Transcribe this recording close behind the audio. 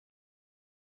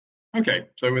Okay,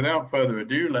 so without further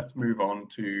ado, let's move on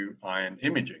to ion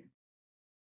imaging.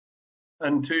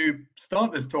 And to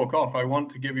start this talk off, I want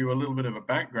to give you a little bit of a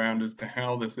background as to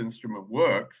how this instrument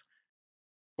works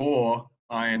for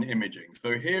ion imaging.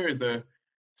 So here is a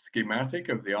schematic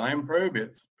of the ion probe.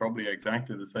 It's probably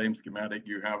exactly the same schematic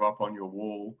you have up on your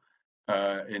wall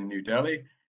in New Delhi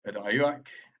at IUAC.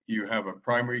 You have a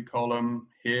primary column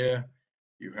here,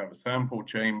 you have a sample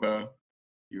chamber,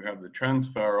 you have the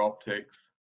transfer optics,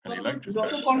 and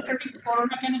electrostatic.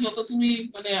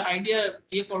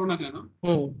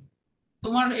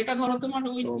 তোমার এটা ধরো তোমার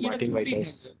ওই Martin white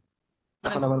house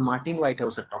এখন আমার Martin white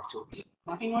হাউসের টক চলছে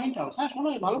Martin white house হ্যাঁ শোনো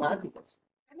ভালো ঠিক আছে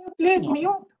Can you please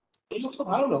mute? এই লোকটা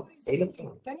ভালো লোক এই লোক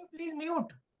Can you please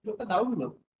mute? লোকটা দারুণ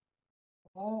লোক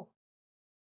Oh.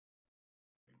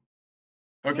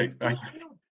 Okay,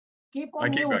 keep on I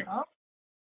keep mute. going. Huh?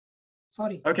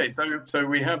 Sorry. Okay, so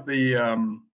we have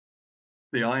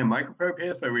the ion microprobe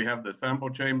here. So we have the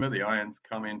sample chamber. The ions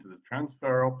come into the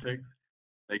transfer optics.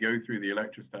 They go through the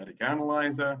electrostatic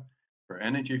analyzer for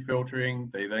energy filtering.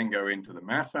 They then go into the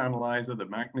mass analyzer, the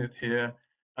magnet here,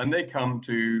 and they come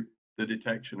to the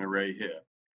detection array here.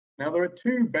 Now, there are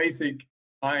two basic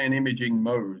ion imaging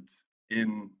modes in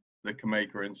the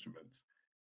COMACA instruments.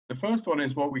 The first one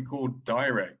is what we call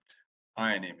direct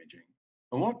ion imaging.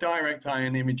 And what direct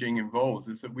ion imaging involves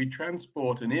is that we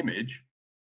transport an image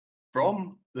from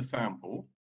the sample,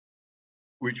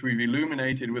 which we've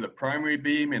illuminated with a primary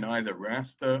beam in either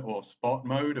raster or spot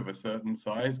mode of a certain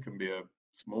size, can be a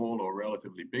small or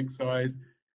relatively big size.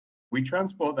 We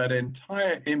transport that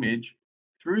entire image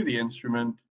through the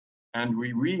instrument and we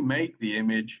remake the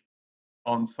image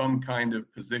on some kind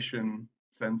of position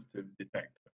sensitive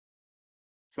detector.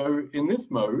 So in this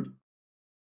mode,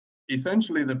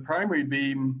 essentially the primary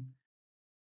beam,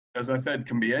 as I said,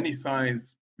 can be any size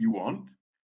you want.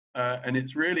 And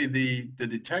it's really the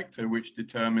detector which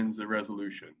determines the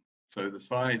resolution. So the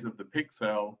size of the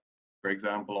pixel, for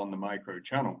example, on the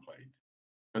microchannel plate.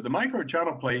 But the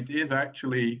microchannel plate is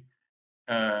actually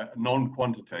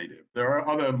non-quantitative. There are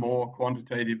other more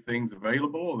quantitative things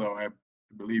available, although I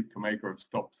believe COMACA have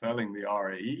stopped selling the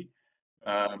RAE.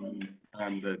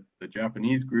 And the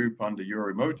Japanese group under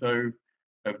Yorimoto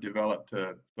have developed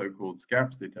a so-called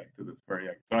SCAPS detector that's very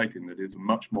exciting, that is a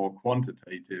much more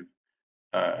quantitative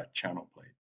channel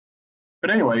plate.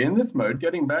 But anyway, in this mode,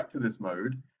 getting back to this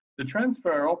mode, the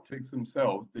transfer optics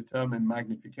themselves determine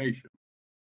magnification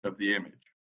of the image.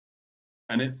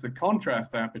 And it's the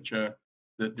contrast aperture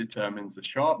that determines the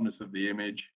sharpness of the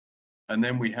image. And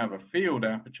then we have a field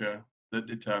aperture that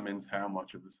determines how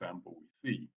much of the sample we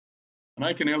see. And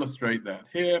I can illustrate that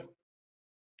here.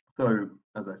 So,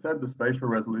 as I said, the spatial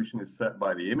resolution is set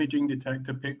by the imaging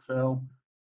detector pixel.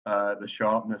 The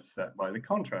sharpness set by the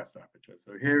contrast aperture.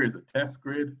 So here is a test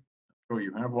grid. I'm sure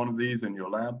you have one of these in your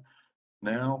lab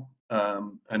now.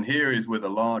 And here is with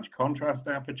a large contrast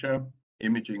aperture,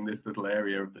 imaging this little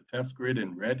area of the test grid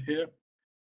in red here.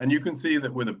 And you can see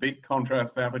that with a big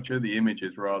contrast aperture, the image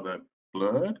is rather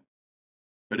blurred.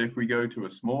 But if we go to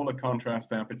a smaller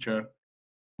contrast aperture,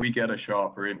 we get a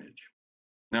sharper image.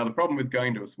 Now, the problem with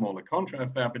going to a smaller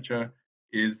contrast aperture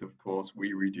is, of course,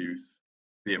 we reduce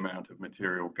the amount of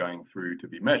material going through to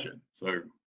be measured. So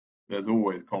there's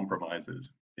always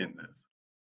compromises in this.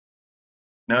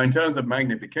 Now, in terms of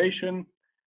magnification,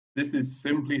 this is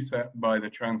simply set by the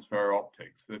transfer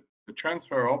optics. The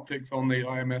transfer optics on the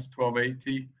IMS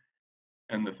 1280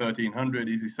 and the 1300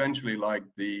 is essentially like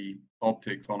the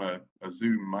optics on a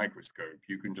zoom microscope.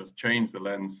 You can just change the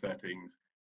lens settings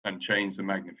and change the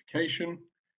magnification.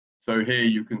 So here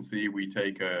you can see we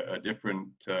take a different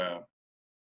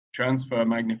transfer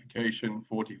magnification,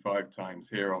 45 times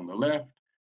here on the left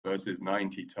versus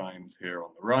 90 times here on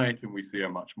the right, and we see a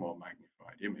much more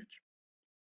magnified image.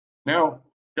 Now,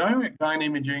 direct ion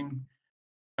imaging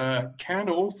can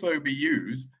also be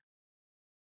used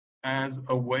as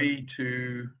a way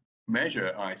to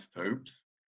measure isotopes,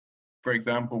 for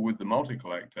example, with the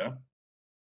multi-collector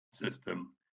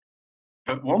system.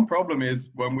 But one problem is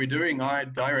when we're doing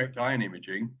direct ion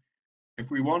imaging, if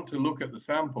we want to look at the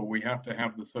sample, we have to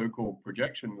have the so-called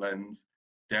projection lens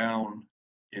down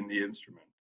in the instrument.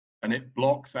 And it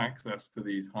blocks access to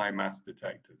these high mass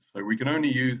detectors. So we can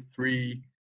only use 3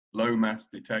 low mass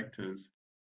detectors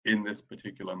in this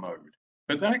particular mode.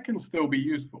 But that can still be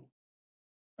useful.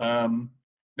 Now,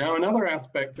 another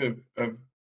aspect of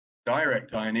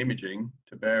direct ion imaging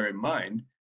to bear in mind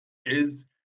is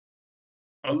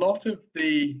a lot of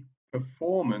the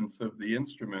performance of the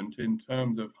instrument in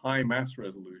terms of high mass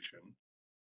resolution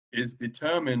is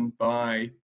determined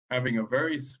by having a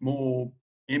very small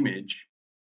image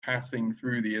passing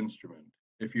through the instrument.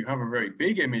 if you have a very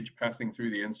big image passing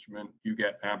through the instrument, you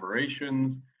get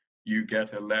aberrations, you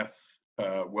get a less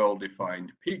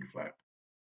well-defined peak flat.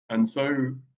 And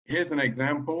so here's an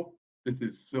example. This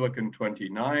is silicon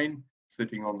 29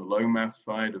 sitting on the low mass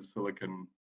side of silicon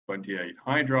 28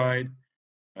 hydride.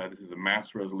 This is a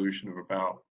mass resolution of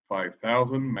about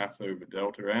 5,000, mass over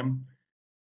delta M.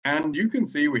 And you can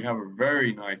see we have a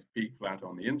very nice peak flat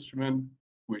on the instrument,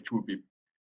 which would be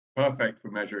perfect for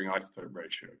measuring isotope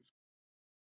ratios.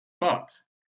 But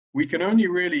we can only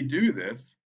really do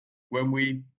this when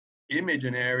we image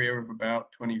an area of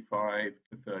about 25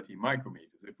 to 30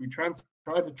 micrometers. If we try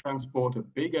to transport a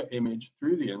bigger image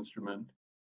through the instrument,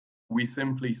 we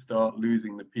simply start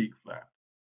losing the peak flat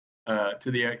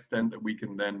to the extent that we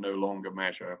can then no longer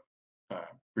measure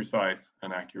precise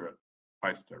and accurate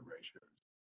isotope ratios.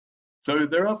 So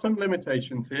there are some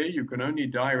limitations here. You can only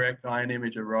direct ion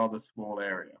image a rather small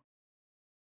area.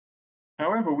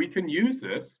 However, we can use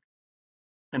this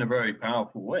in a very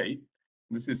powerful way.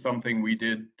 This is something we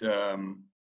did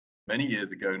many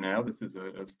years ago now. This is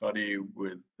a study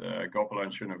with Gopal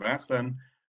and Srinivasan.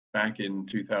 Back in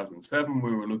 2007,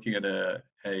 we were looking at a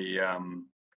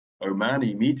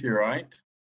Omani meteorite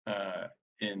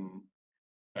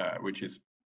which is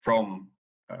from,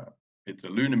 it's a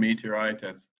lunar meteorite,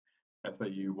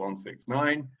 SAU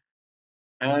 169.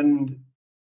 And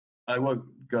I won't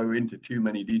go into too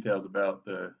many details about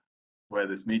where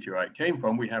this meteorite came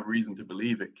from. We have reason to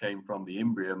believe it came from the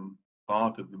Imbrium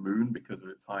part of the moon because of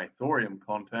its high thorium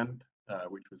content,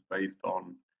 which was based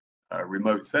on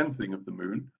remote sensing of the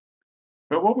moon.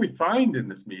 But what we find in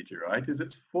this meteorite is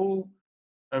it's full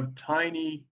of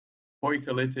tiny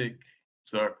poikilotic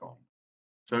zircon.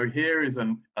 So here is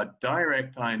a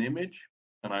direct ion image,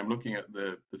 and I'm looking at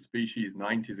the species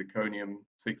 90 zirconium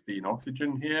 16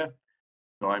 oxygen here.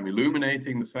 So I'm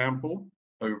illuminating the sample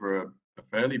over a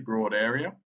fairly broad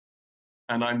area,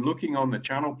 and I'm looking on the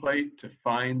channel plate to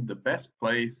find the best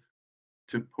place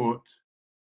to put,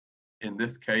 in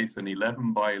this case, an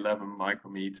 11 by 11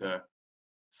 micrometer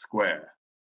square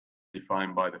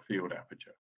defined by the field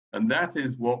aperture. And that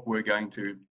is what we're going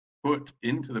to put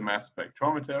into the mass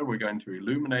spectrometer. We're going to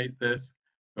illuminate this,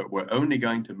 but we're only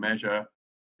going to measure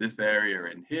this area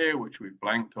in here, which we've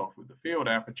blanked off with the field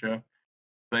aperture.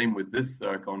 Same with this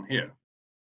zircon here.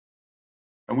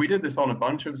 And we did this on a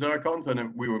bunch of zircons,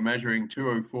 and we were measuring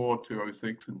 204,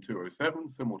 206, and 207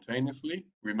 simultaneously.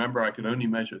 Remember, I can only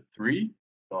measure 3,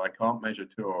 so I can't measure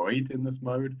 208 in this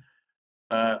mode.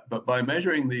 But by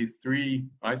measuring these 3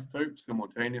 isotopes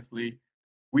simultaneously,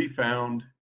 we found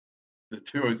the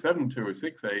 207,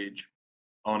 206 age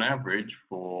on average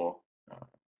for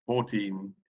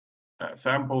 14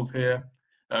 samples here,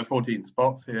 14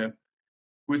 spots here,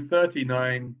 was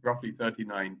 39, roughly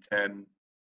 3910,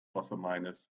 plus or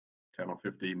minus 10 or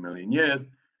 15 million years,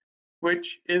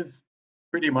 which is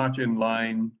pretty much in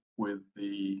line with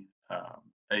the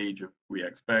age we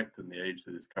expect and the age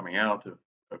that is coming out of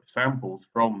samples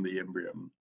from the Imbrium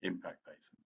impact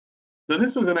basin. So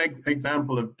this was an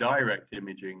example of direct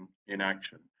imaging in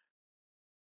action.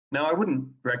 Now, I wouldn't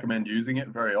recommend using it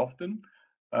very often.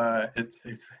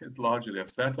 It's largely a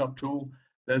setup tool.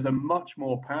 There's a much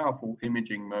more powerful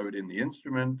imaging mode in the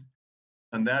instrument,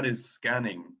 and that is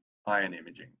scanning ion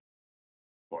imaging,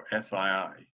 or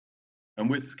SII. And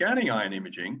with scanning ion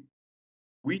imaging,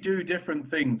 we do different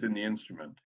things in the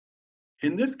instrument.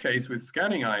 In this case, with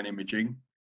scanning ion imaging,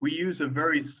 we use a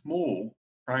very small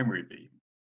primary beam.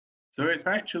 So it's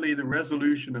actually the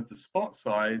resolution of the spot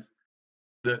size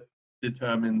that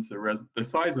determines the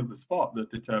size of the spot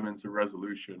that determines the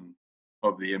resolution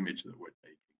of the image that we're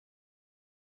taking.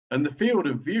 And the field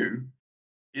of view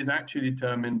is actually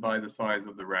determined by the size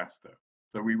of the raster.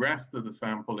 So we raster the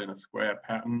sample in a square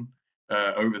pattern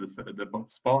over the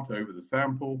spot over the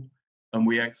sample, and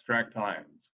we extract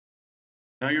ions.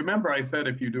 Now, you remember I said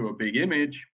if you do a big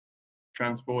image,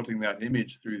 transporting that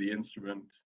image through the instrument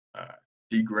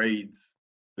degrades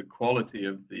the quality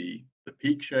of the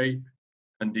peak shape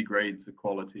and degrades the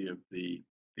quality of the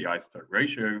isotope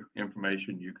ratio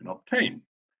information you can obtain.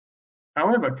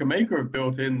 However, Comaker have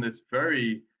built in this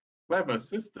very clever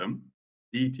system,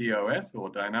 DTOS, or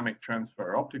Dynamic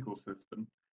Transfer Optical System,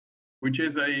 which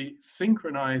is a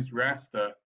synchronized raster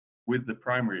with the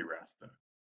primary raster.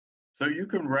 So you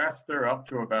can raster up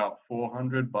to about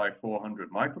 400 by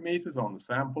 400 micrometers on the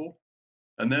sample.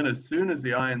 And then as soon as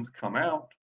the ions come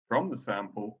out from the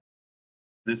sample,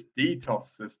 this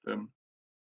DTOS system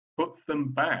puts them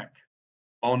back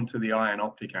onto the ion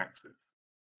optic axis.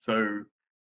 So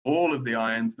all of the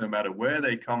ions, no matter where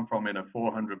they come from in a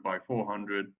 400 by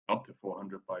 400, up to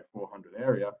 400 by 400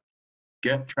 area,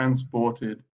 get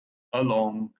transported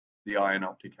along the ion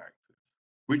optic axis,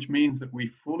 which means that we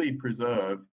fully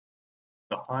preserve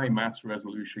the high mass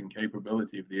resolution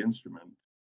capability of the instrument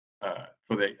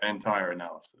for the entire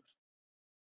analysis.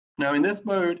 Now, in this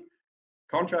mode,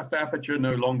 contrast aperture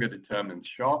no longer determines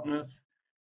sharpness,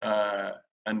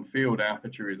 and field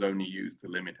aperture is only used to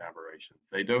limit aberrations.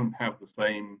 They don't have the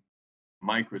same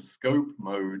microscope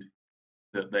mode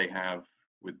that they have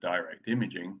with direct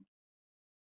imaging.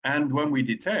 And when we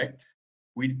detect,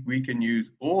 we can use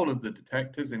all of the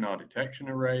detectors in our detection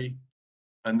array,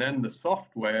 and then the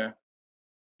software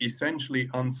essentially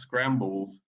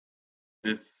unscrambles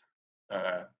this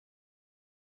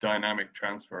dynamic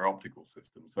transfer optical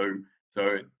system. So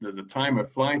there's a time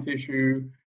of flight issue,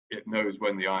 it knows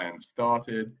when the ions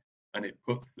started, and it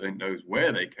knows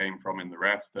where they came from in the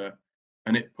raster,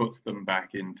 and it puts them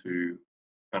back into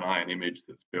an ion image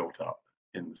that's built up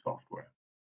in the software.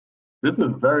 This is a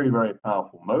very, very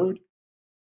powerful mode.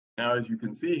 Now, as you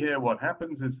can see here, what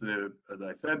happens is, as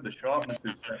I said, the sharpness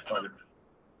is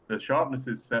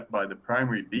set by the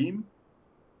primary beam.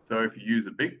 So if you use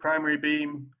a big primary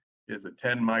beam, here's a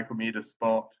 10 micrometer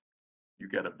spot, you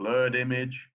get a blurred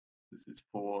image. This is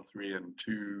 4, 3, and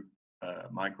 2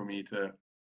 micrometer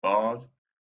bars.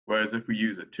 Whereas if we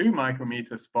use a 2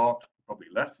 micrometer spot, probably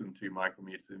less than 2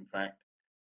 micrometers in fact,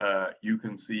 you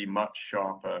can see much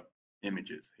sharper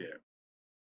images here.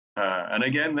 And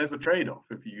again, there's a trade-off.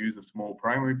 If you use a small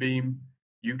primary beam,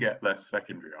 you get less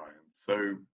secondary ions.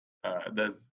 So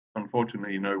there's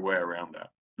unfortunately no way around that.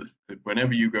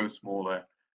 Whenever you go smaller,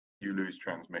 you lose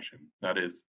transmission. That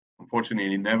is unfortunately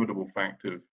an inevitable fact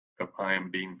of ion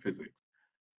beam physics.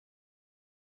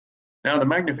 Now, the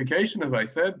magnification, as I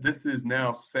said, this is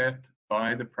now set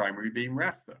by the primary beam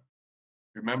raster.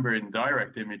 Remember, in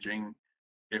direct imaging,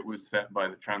 it was set by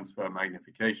the transfer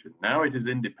magnification. Now it is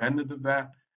independent of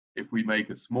that. If we make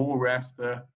a small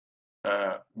raster,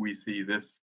 we see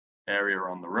this area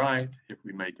on the right. If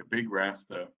we make a big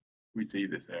raster, we see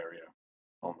this area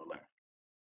on the left.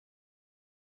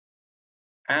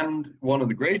 And one of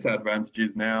the great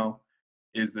advantages now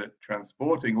is that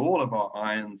transporting all of our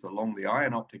ions along the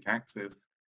ion optic axis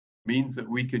means that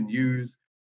we can use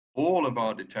all of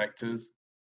our detectors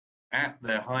at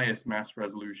their highest mass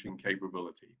resolution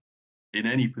capability in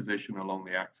any position along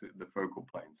the axis, the focal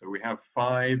plane. So we have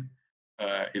 5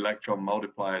 electron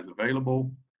multipliers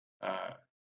available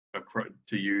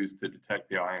to use to detect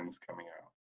the ions coming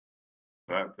out.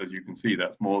 But as you can see,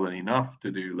 that's more than enough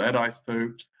to do lead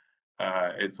isotopes.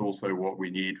 It's also what we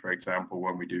need, for example,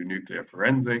 when we do nuclear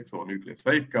forensics or nuclear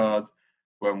safeguards,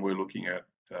 when we're looking at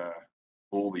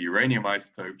all the uranium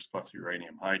isotopes plus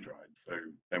uranium hydride. So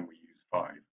then we use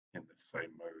 5 in the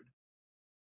same mode.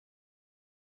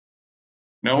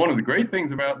 Now, one of the great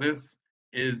things about this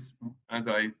is, as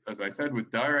I said,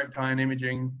 with direct ion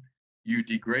imaging, you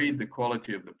degrade the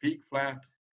quality of the peak flat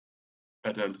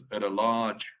at a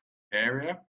large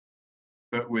area.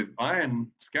 But with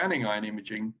scanning ion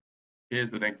imaging,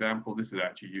 here's an example. This is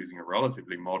actually using a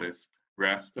relatively modest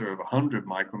raster of 100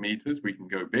 micrometers. We can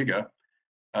go bigger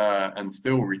and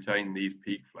still retain these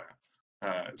peak flats.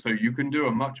 So you can do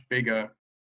a much bigger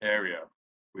area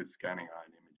with scanning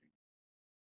ion imaging.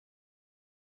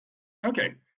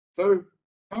 Okay, so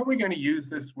how are we going to use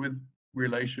this with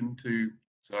relation to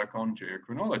zircon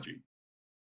geochronology?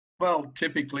 Well,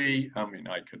 typically, I mean,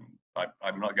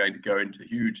 I'm not going to go into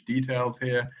huge details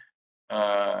here.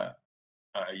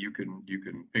 You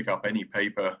can pick up any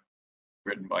paper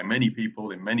written by many people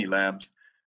in many labs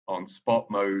on spot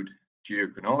mode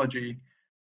geochronology,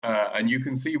 and you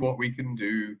can see what we can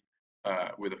do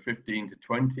with a 15 to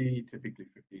 20, typically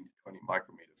 15 to 20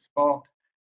 micrometer spot,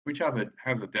 which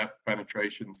has a depth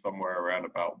penetration somewhere around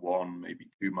about 1, maybe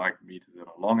 2 micrometers in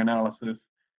a long analysis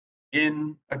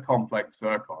in a complex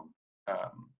zircon.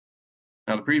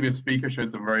 Now, the previous speaker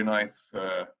showed some very nice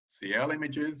CL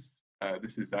images.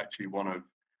 This is actually one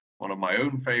of my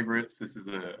own favorites. This is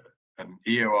an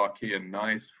Eoarchean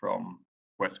gneiss from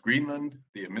West Greenland,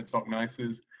 the Amitsoq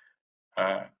gneisses.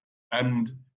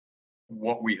 And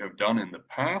what we have done in the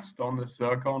past on this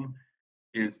zircon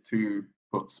is to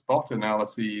put spot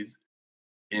analyses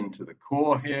into the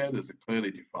core here. There's a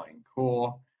clearly defined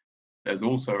core. There's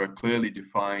also a clearly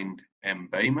defined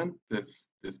embayment. This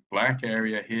black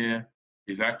area here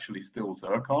is actually still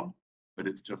zircon, but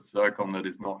it's just zircon that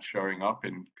is not showing up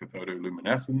in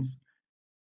cathodoluminescence.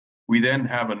 We then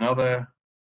have another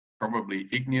probably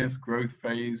igneous growth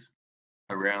phase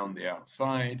around the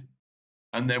outside,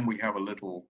 and then we have a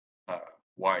little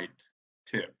white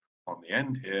tip on the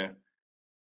end here.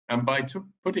 And by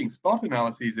putting spot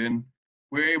analyses in,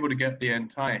 we're able to get the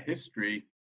entire history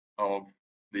of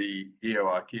the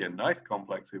Eoarchean gneiss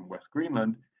complex in West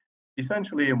Greenland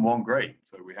essentially in one grain.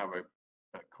 So we have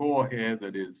a core here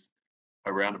that is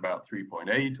around about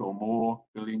 3.8 or more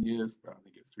billion years. I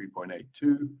think it's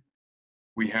 3.82.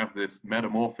 We have this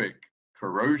metamorphic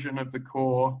corrosion of the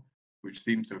core, which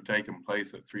seems to have taken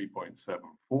place at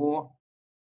 3.74.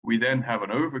 We then have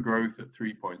an overgrowth at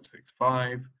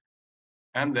 3.65.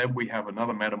 And then we have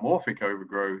another metamorphic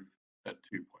overgrowth at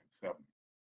 2.7.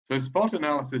 So spot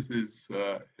analysis is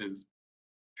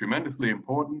tremendously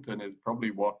important and is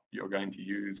probably what you're going to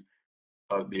use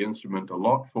the instrument a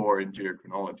lot for in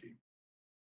geochronology.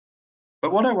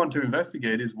 But what I want to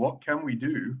investigate is what can we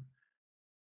do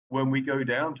when we go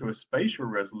down to a spatial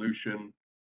resolution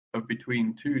of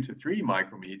between 2 to 3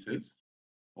 micrometers,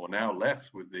 or now less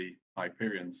with the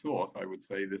Hyperion source. I would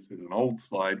say this is an old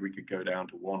slide. We could go down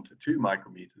to 1 to 2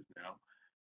 micrometers now,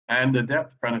 and a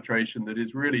depth penetration that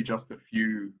is really just a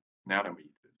few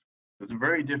nanometers. It's a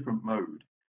very different mode.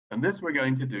 And this we're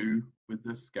going to do with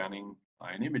this scanning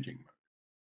ion imaging mode.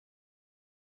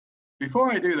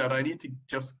 Before I do that, I need to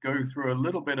just go through a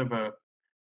little bit of a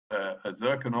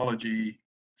zirconology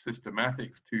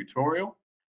systematics tutorial.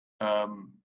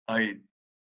 I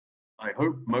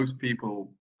hope most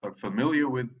people are familiar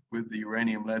with the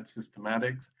uranium lead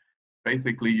systematics.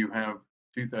 Basically, you have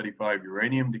 235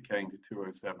 uranium decaying to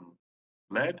 207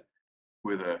 lead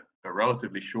with a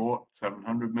relatively short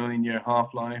 700 million year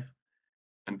half-life,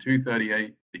 and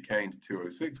 238 decaying to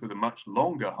 206 with a much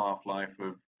longer half-life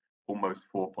of almost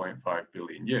 4.5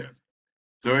 billion years.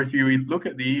 So if you look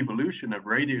at the evolution of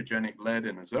radiogenic lead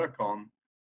in a zircon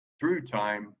through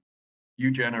time,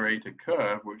 you generate a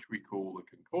curve which we call the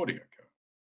Concordia curve.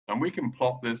 And we can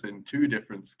plot this in 2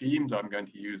 different schemes. I'm going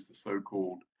to use the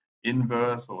so-called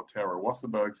inverse or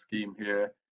Terra-Wasserberg scheme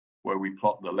here, where we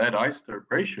plot the lead isotope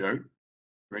ratio,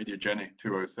 radiogenic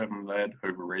 207 lead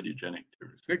over radiogenic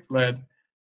 206 lead,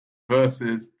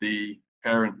 versus the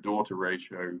parent-daughter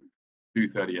ratio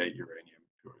 238 uranium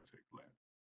 206 lead.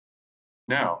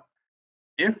 Now,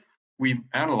 if we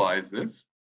analyze this,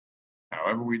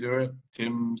 however we do it,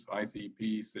 TIMS,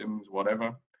 ICP, SIMS,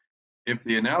 whatever, if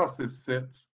the analysis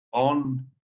sits on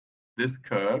this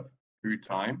curve through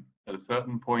time at a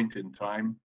certain point in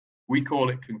time, we call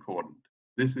it concordant.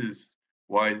 This is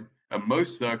why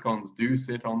most zircons do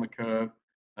sit on the curve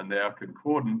and they are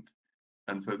concordant.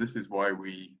 And so this is why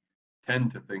we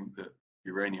tend to think that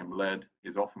uranium lead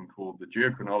is often called the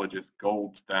geochronologist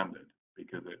gold standard,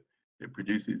 because it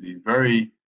produces these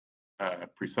very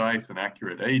precise and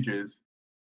accurate ages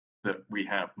that we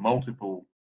have multiple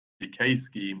decay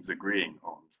schemes agreeing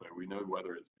on, so we know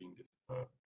whether it's being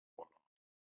disturbed or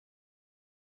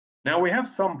not. Now we have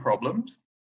some problems.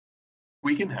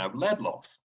 We can have lead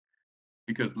loss,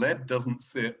 because lead doesn't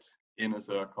sit in a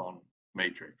zircon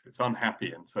matrix. It's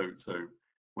unhappy, and so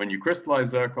when you crystallize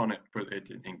zircon,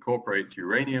 it incorporates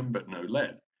uranium but no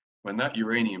lead. When that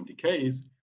uranium decays,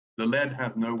 the lead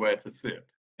has nowhere to sit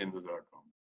in the zircon.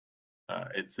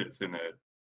 It sits in a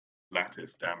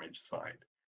lattice damaged side.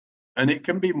 And it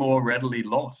can be more readily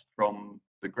lost from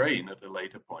the grain at a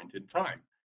later point in time.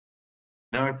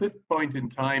 Now, if this point in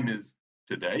time is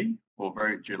today, or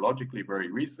very geologically very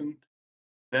recent,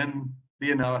 then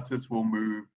the analysis will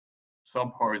move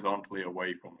subhorizontally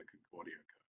away from the Concordia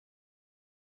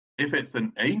curve. If it's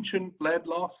an ancient lead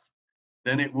loss,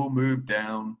 then it will move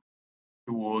down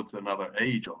towards another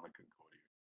age on the Concordia.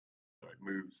 So it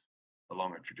moves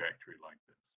along a trajectory like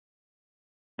this.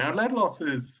 Now, lead loss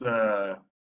is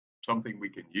something we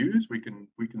can use. We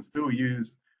can still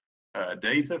use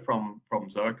data from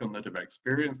zircon that have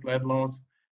experienced lead loss.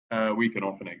 We can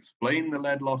often explain the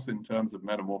lead loss in terms of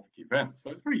metamorphic events,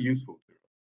 so it's very useful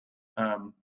to us.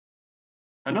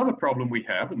 Another problem we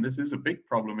have, and this is a big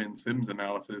problem in SIMS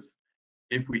analysis,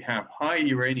 if we have high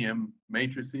uranium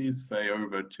matrices, say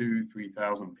over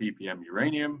 2,000–3,000 ppm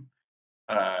uranium,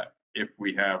 if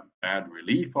we have bad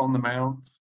relief on the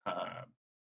mounts,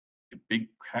 big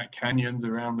canyons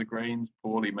around the grains,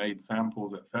 poorly made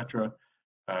samples, etc.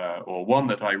 Or one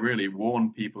that I really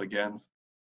warn people against: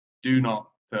 do not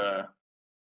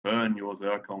burn your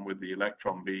zircon with the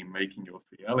electron beam making your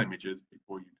CL images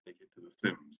before you take it to the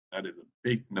SIMS. That is a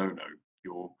big no-no.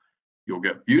 You'll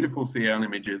get beautiful CL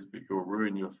images, but you'll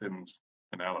ruin your SIMS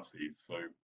analyses. So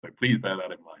please bear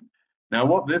that in mind. Now,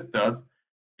 what this does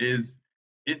is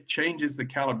it changes the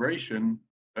calibration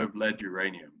of lead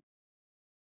uranium,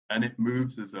 and it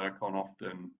moves the zircon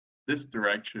often this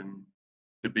direction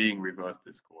to being reverse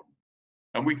discordant.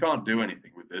 And we can't do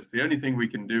anything with this. The only thing we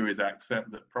can do is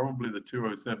accept that probably the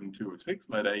 207, 206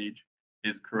 lead age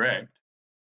is correct,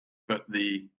 but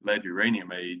the lead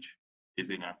uranium age is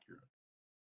inaccurate.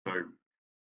 So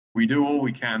we do all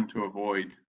we can to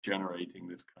avoid generating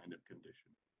this kind of condition.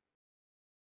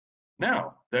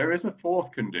 Now, there is a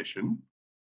fourth condition,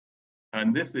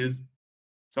 and this is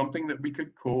something that we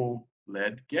could call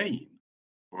lead gain,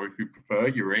 or if you prefer,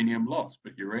 uranium loss.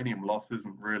 But uranium loss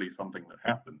isn't really something that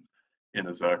happens in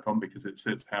a zircon because it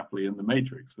sits happily in the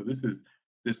matrix. So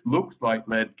this looks like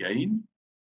lead gain.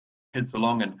 It's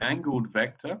along an angled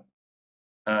vector.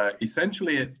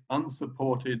 Essentially, it's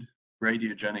unsupported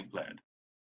radiogenic lead.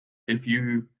 If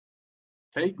you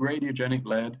take radiogenic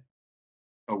lead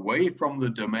away from the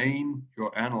domain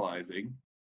you're analyzing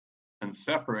and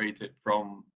separate it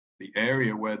from the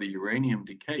area where the uranium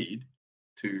decayed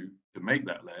to make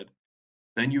that lead,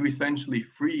 then you essentially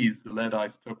freeze the lead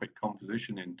isotopic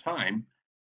composition in time,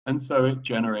 and so it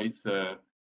generates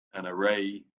an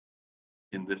array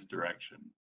in this direction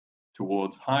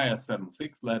towards higher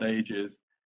 7,6 lead ages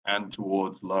and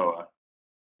towards lower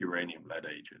uranium lead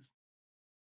ages.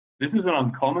 This is an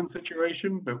uncommon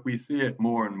situation, but we see it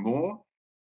more and more,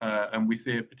 and we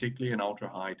see it particularly in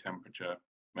ultra-high temperature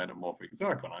metamorphic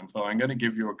zircon. And so I'm going to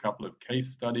give you a couple of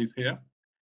case studies here.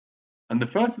 And the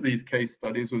first of these case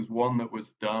studies was one that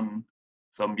was done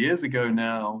some years ago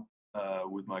now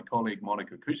with my colleague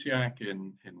Monika Kusiak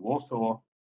in Warsaw.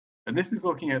 And this is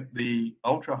looking at the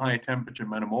ultra-high temperature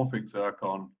metamorphic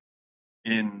zircon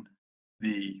in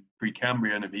the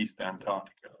Precambrian of East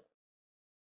Antarctica.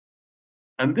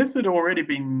 And this had already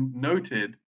been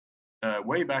noted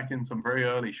way back in some very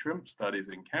early shrimp studies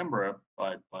in Canberra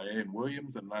by Ian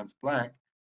Williams and Lance Black,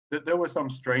 that there were some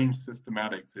strange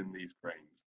systematics in these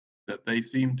grains, that they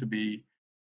seemed to be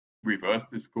reverse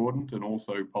discordant and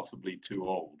also possibly too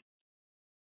old.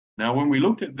 Now, when we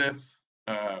looked at this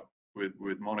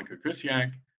with Monika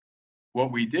Kusiak,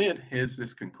 what we did is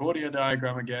this Concordia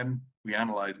diagram again. We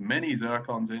analyzed many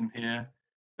zircons in here.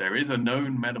 There is a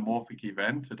known metamorphic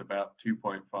event at about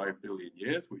 2.5 billion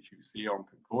years, which you see on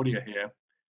Concordia here.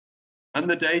 And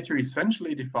the data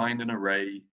essentially defined an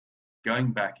array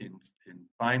going back in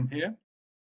time here.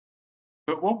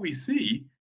 But what we see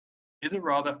is a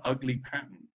rather ugly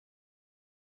pattern.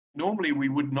 Normally, we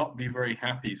would not be very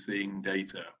happy seeing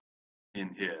data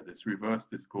in here, this reverse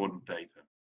discordant data.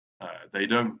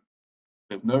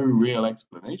 There's no real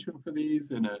explanation for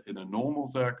these in a normal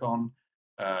zircon.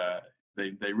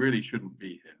 They really shouldn't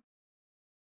be here.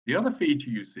 The other feature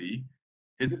you see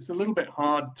is it's a little bit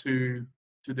hard to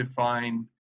define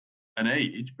an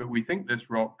age, but we think this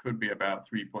rock could be about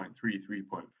 3.3,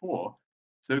 3.4.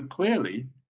 So clearly,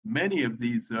 many of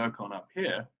these zircon up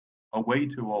here are way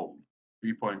too old,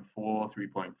 3.4,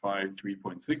 3.5,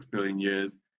 3.6 billion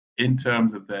years in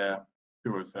terms of their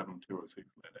 207, 206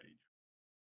 lead age.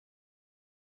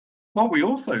 What we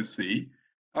also see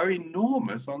are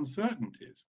enormous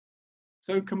uncertainties.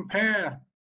 So compare,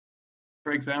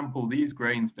 for example, these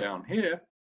grains down here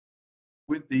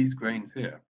with these grains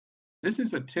here. This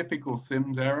is a typical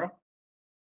SIMS error,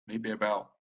 maybe about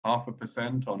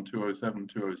 0.5% on 207,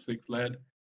 206 lead.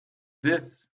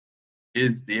 This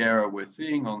is the error we're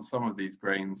seeing on some of these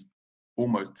grains,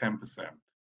 almost 10%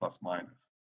 plus minus.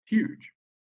 Huge.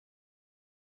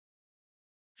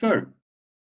 So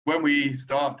when we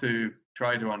start to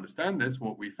try to understand this,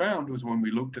 what we found was when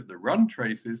we looked at the run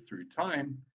traces through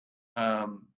time,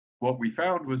 what we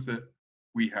found was that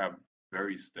we have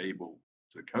very stable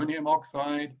zirconium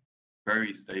oxide,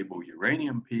 very stable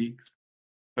uranium peaks,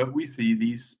 but we see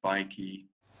these spiky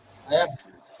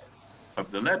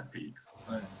of the lead peaks.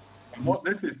 And what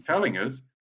this is telling us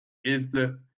is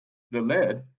that the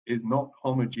lead is not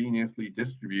homogeneously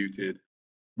distributed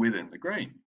within the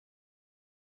grain.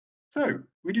 So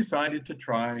we decided to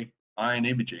try ion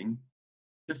imaging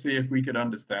to see if we could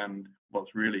understand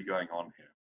what's really going on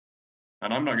here.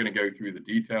 And I'm not going to go through the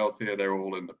details here. They're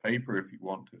all in the paper if you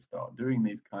want to start doing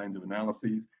these kinds of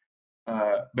analyses.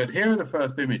 But here are the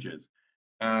first images.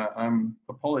 I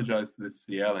apologize for this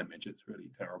CL image. It's really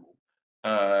terrible.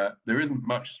 There isn't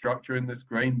much structure in this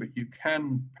grain, but you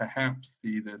can perhaps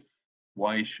see this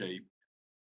Y-shaped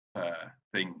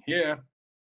thing here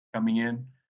coming in.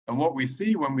 And what we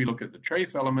see when we look at the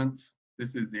trace elements,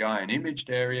 this is the ion imaged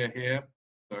area here.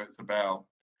 So it's about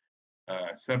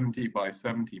 70 by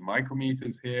 70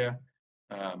 micrometers here.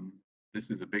 This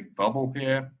is a big bubble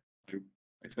here.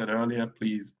 I said earlier,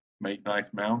 please make nice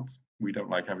mounts. We don't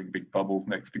like having big bubbles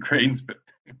next to grains, but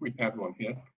we have one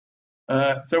here.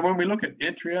 So when we look at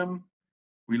yttrium,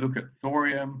 we look at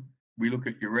thorium, we look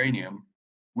at uranium,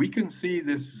 we can see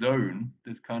this zone,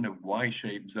 this kind of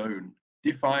Y-shaped zone,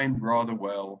 defined rather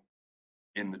well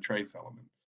in the trace elements.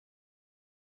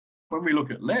 When we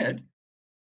look at lead,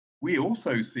 we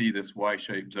also see this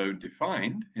Y-shaped zone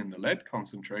defined in the lead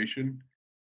concentration,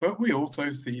 but we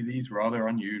also see these rather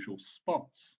unusual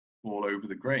spots all over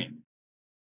the grain.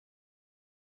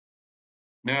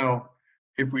 Now,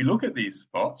 if we look at these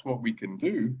spots, what we can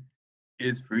do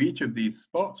is for each of these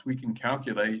spots, we can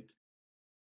calculate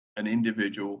an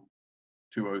individual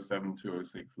 207,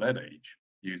 206 lead age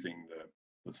using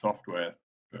the software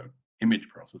for image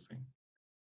processing.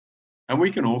 And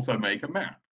we can also make a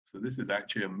map. So this is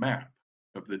actually a map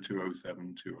of the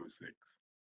 207, 206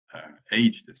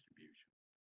 age distribution.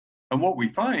 And what we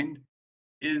find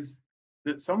is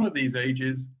that some of these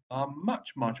ages are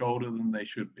much, much older than they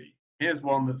should be. Here's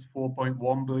one that's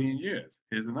 4.1 billion years.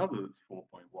 Here's another that's 4.1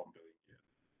 billion years.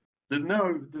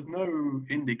 There's no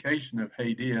indication of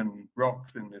Hadean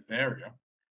rocks in this area.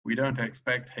 We don't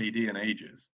expect Hadean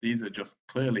ages. These are just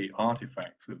clearly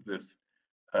artifacts of this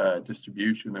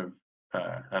distribution of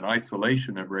an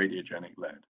isolation of radiogenic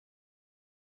lead.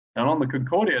 And on the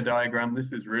Concordia diagram,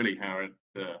 this is really how it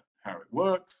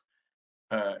works.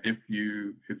 If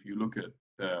you look at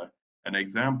an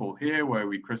example here where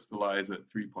we crystallize at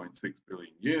 3.6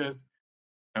 billion years,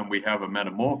 and we have a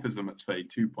metamorphism at say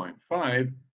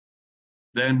 2.5,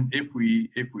 then if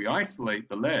we isolate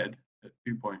the lead at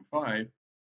 2.5,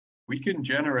 we can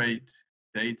generate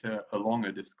data along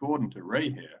a discordant array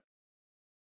here.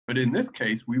 But in this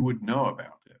case, we would know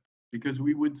about it because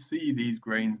we would see these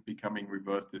grains becoming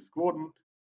reverse discordant.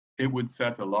 It would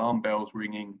set alarm bells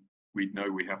ringing. We'd know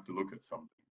we have to look at something.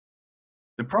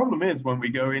 The problem is when we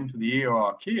go into the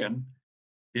Eoarchean,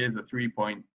 here's a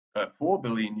 3.4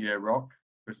 billion year rock,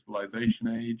 crystallization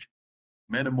age,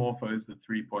 metamorphosed at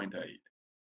 3.8.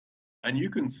 And you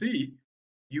can see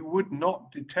you would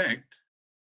not detect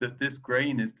that this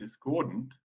grain is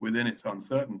discordant within its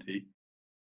uncertainty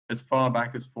as far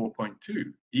back as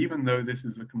 4.2, even though this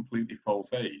is a completely false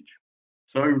age.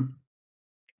 So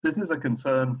this is a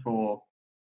concern for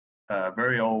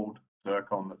very old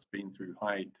zircon that's been through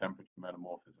high temperature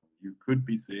metamorphism. You could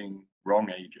be seeing wrong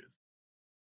ages.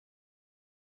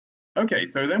 Okay,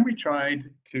 so then we tried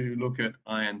to look at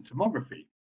ion tomography.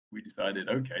 We decided,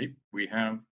 okay, we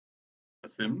have a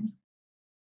SIMS.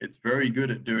 It's very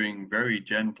good at doing very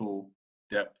gentle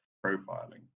depth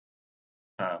profiling.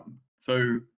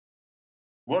 So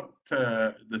what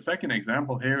the second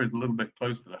example here is a little bit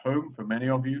close to the home for many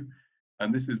of you.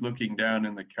 And this is looking down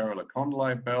in the Kerala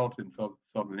Condylite Belt in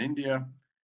southern India.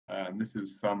 And this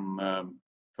is some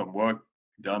work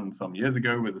done some years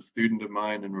ago with a student of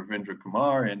mine in Ravindra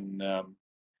Kumar in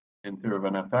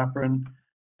Thiruvananthapuram.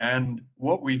 And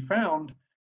what we found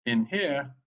in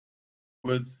here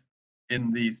was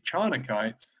in these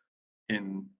charnokites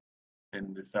in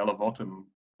this Elavotum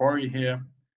quarry here,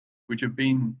 which have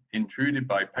been intruded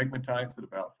by pegmatites at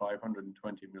about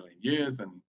 520 million years.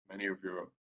 And many of you are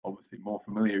obviously more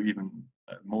familiar, even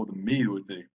more than me, with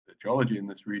the geology in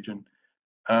this region.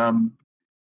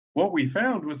 What we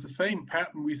found was the same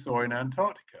pattern we saw in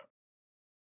Antarctica.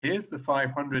 Here's the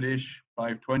 500-ish,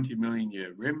 520 million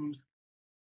year rims.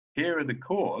 Here are the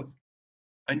cores.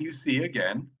 And you see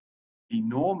again,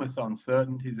 enormous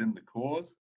uncertainties in the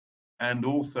cores, and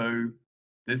also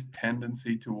this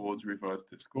tendency towards reverse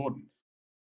discordance.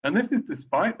 And this is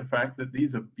despite the fact that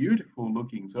these are beautiful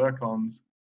looking zircons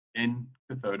in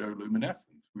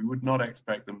cathodoluminescence. We would not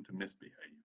expect them to misbehave.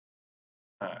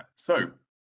 So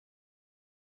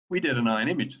we did an ion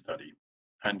image study,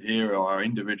 and here are our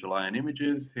individual ion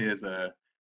images. Here's the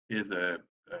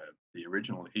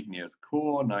original igneous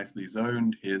core, nicely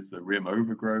zoned. Here's the rim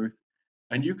overgrowth,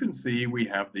 and you can see we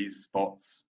have these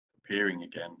spots appearing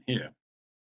again here.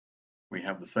 We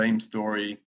have the same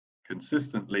story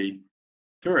consistently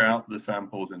throughout the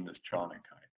samples in this charnokite.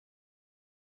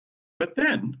 But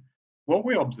then what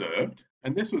we observed,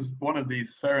 and this was one of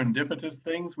these serendipitous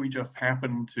things, we just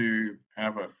happened to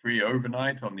have a free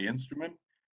overnight on the instrument.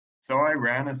 So I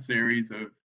ran a series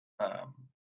of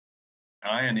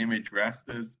ion image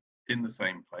rasters in the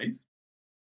same place.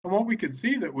 And what we could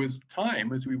see that was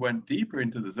time as we went deeper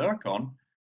into the zircon,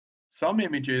 some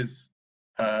images,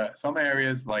 some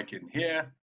areas like in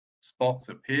here, spots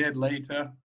appeared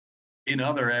later. In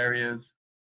other areas,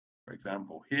 for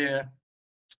example here,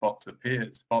 spots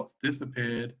appeared, spots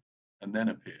disappeared, and then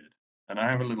appeared. And I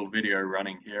have a little video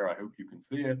running here, I hope you can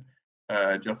see it,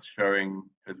 just showing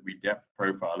as we depth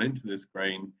profile into this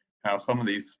grain, how some of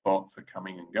these spots are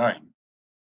coming and going.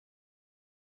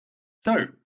 So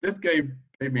this gave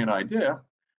me an idea.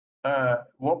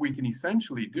 What we can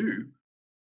essentially do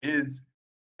is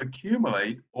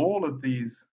accumulate all of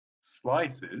these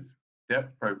slices,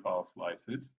 depth profile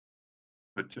slices,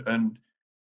 and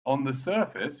on the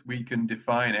surface, we can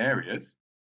define areas.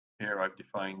 Here I've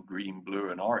defined green,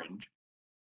 blue, and orange.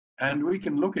 And we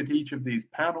can look at each of these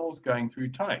panels going through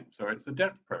time. So it's a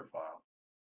depth profile.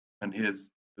 And here's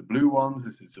the blue ones.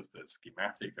 This is just a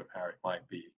schematic of how it might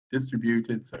be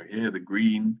distributed. So here the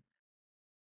green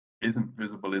isn't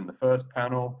visible in the first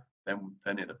panel,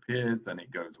 then it appears, then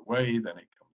it goes away, then it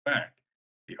comes back.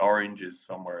 The orange is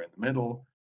somewhere in the middle.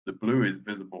 The blue is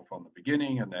visible from the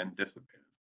beginning and then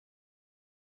disappears.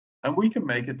 And we can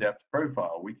make a depth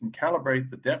profile. We can calibrate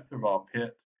the depth of our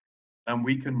pit, and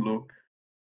we can look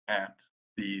at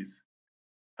these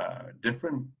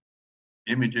different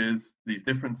images, these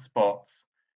different spots,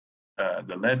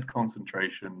 the lead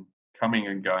concentration coming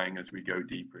and going as we go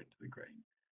deeper into the grain.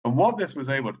 And what this was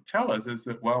able to tell us is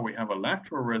that while we have a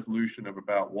lateral resolution of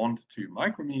about 1 to 2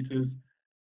 micrometers,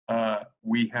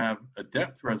 we have a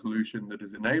depth resolution that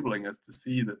is enabling us to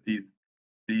see that these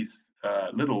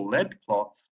little lead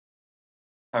clots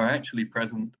are actually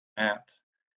present at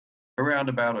around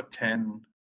about a 10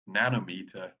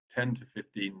 to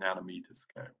 15 nanometer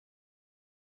scale.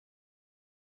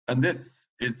 And this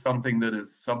is something that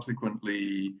has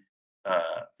subsequently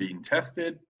been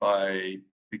tested particularly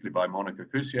by Monika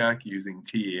Kusiak using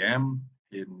TEM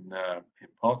in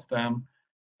Potsdam.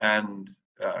 And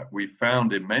we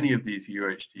found in many of these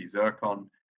UHT zircon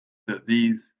that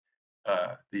these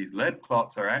lead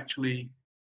clots are actually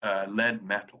lead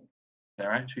metal.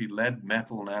 They're actually lead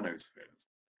metal nanospheres.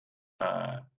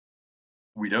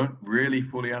 We don't really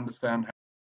fully understand